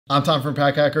I'm Tom from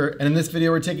Pack Hacker, and in this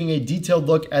video we're taking a detailed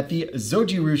look at the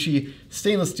Zojirushi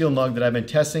stainless steel mug that I've been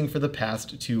testing for the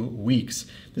past 2 weeks.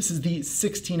 This is the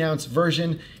 16-ounce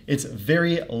version. It's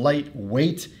very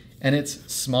lightweight and it's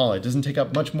small. It doesn't take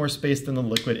up much more space than the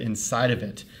liquid inside of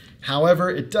it. However,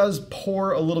 it does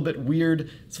pour a little bit weird,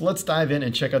 so let's dive in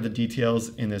and check out the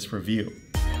details in this review.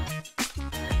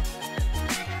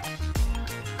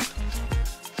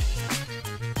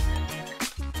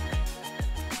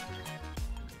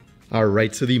 All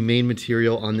right, so the main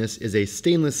material on this is a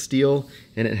stainless steel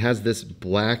and it has this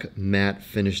black matte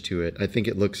finish to it. I think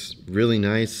it looks really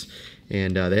nice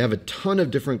and they have a ton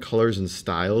of different colors and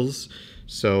styles.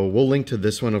 So we'll link to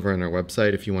this one over on our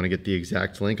website if you want to get the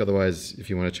exact link. Otherwise, if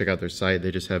you want to check out their site,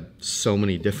 they just have so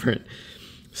many different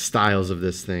styles of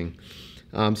this thing.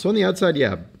 So on the outside,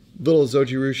 yeah, little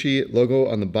Zojirushi logo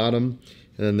on the bottom.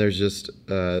 And then there's just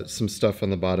some stuff on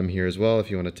the bottom here as well if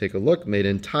you want to take a look. Made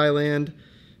in Thailand,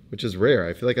 which is rare.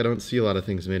 I feel like I don't see a lot of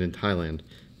things made in Thailand,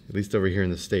 at least over here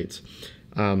in the States.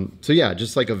 So yeah,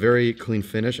 just like a very clean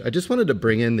finish. I just wanted to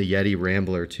bring in the Yeti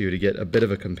Rambler too to get a bit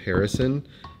of a comparison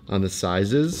on the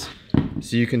sizes.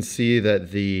 So you can see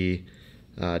that the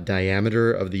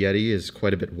diameter of the Yeti is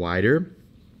quite a bit wider.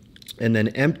 And then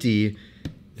empty,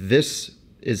 this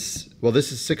is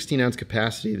 16-ounce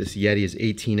capacity. This Yeti is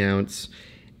 18-ounce.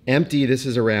 Empty, this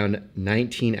is around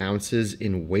 19 ounces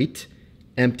in weight.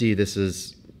 Empty, this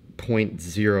is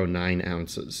 0.09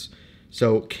 ounces.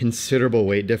 So considerable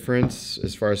weight difference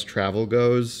as far as travel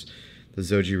goes. The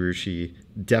Zojirushi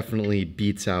definitely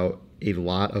beats out a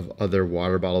lot of other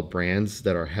water bottle brands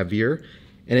that are heavier,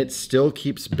 and it still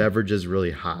keeps beverages really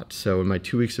hot. So in my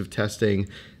 2 weeks of testing,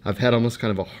 I've had almost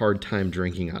kind of a hard time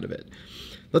drinking out of it.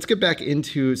 Let's get back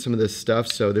into some of this stuff.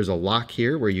 So there's a lock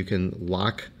here where you can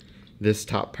lock this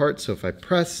top part. So if I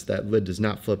press, that lid does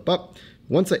not flip up.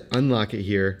 Once I unlock it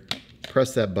here,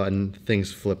 press that button,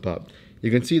 things flip up.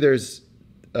 You can see there's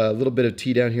a little bit of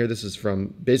tea down here. This is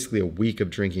from basically a week of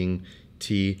drinking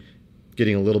tea,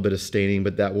 getting a little bit of staining,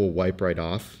 but that will wipe right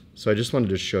off. So I just wanted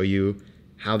to show you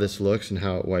how this looks and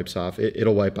how it wipes off.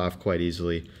 It'll wipe off quite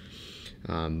easily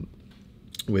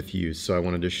with use. So I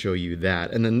wanted to show you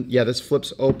that. And then, yeah, this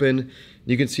flips open.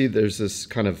 You can see there's this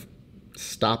kind of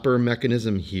stopper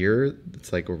mechanism here.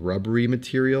 It's like a rubbery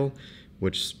material,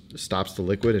 which stops the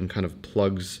liquid and kind of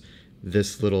plugs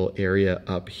this little area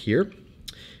up here.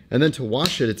 And then to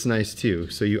wash it, it's nice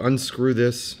too. So you unscrew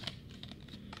this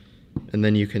and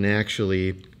then you can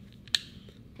actually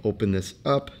open this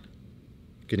up.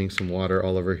 Getting some water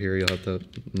all over here, you'll have to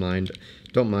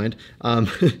don't mind.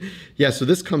 Yeah, so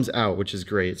this comes out, which is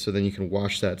great. So then you can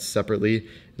wash that separately.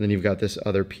 And then you've got this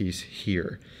other piece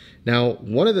here. Now,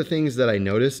 one of the things that I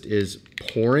noticed is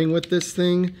pouring with this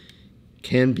thing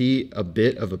can be a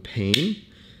bit of a pain.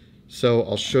 So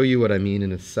I'll show you what I mean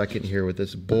in a second here with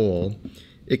this bowl.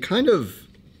 It kind of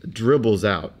dribbles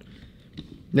out.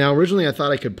 Now, originally I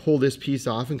thought I could pull this piece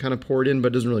off and kind of pour it in, but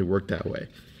it doesn't really work that way.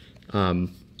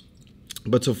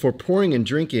 But so for pouring and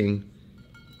drinking,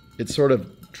 it sort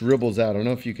of dribbles out. I don't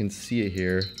know if you can see it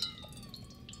here,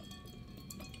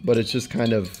 but it's just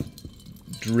kind of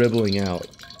dribbling out.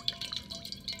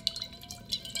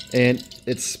 And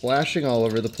it's splashing all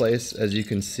over the place, as you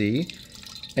can see.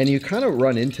 And you kind of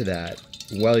run into that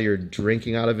while you're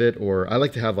drinking out of it, or I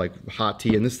like to have like hot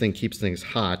tea, and this thing keeps things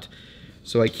hot.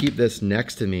 So I keep this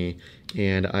next to me,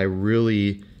 and I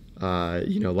really,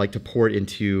 like to pour it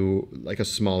into like a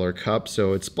smaller cup.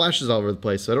 So it splashes all over the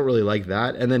place. So I don't really like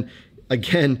that. And then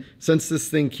again, since this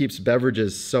thing keeps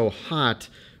beverages so hot,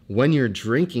 when you're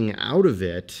drinking out of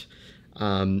it,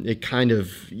 it kind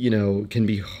of, can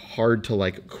be hard to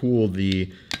like cool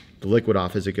the liquid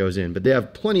off as it goes in. But they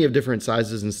have plenty of different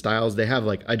sizes and styles. They have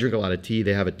I drink a lot of tea.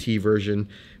 They have a tea version,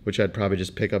 which I'd probably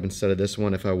just pick up instead of this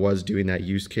one if I was doing that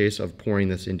use case of pouring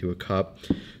this into a cup.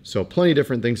 So plenty of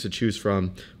different things to choose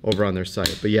from over on their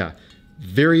site. But yeah,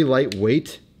 very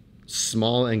lightweight,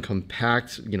 small and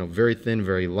compact, very thin,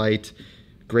 very light,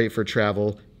 great for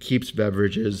travel, keeps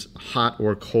beverages hot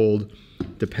or cold,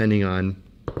 depending on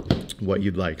what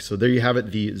you'd like. So there you have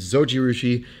it, the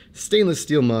Zojirushi stainless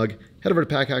steel mug. Head over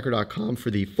to packhacker.com for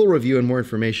the full review and more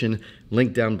information.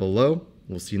 Link down below.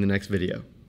 We'll see you in the next video.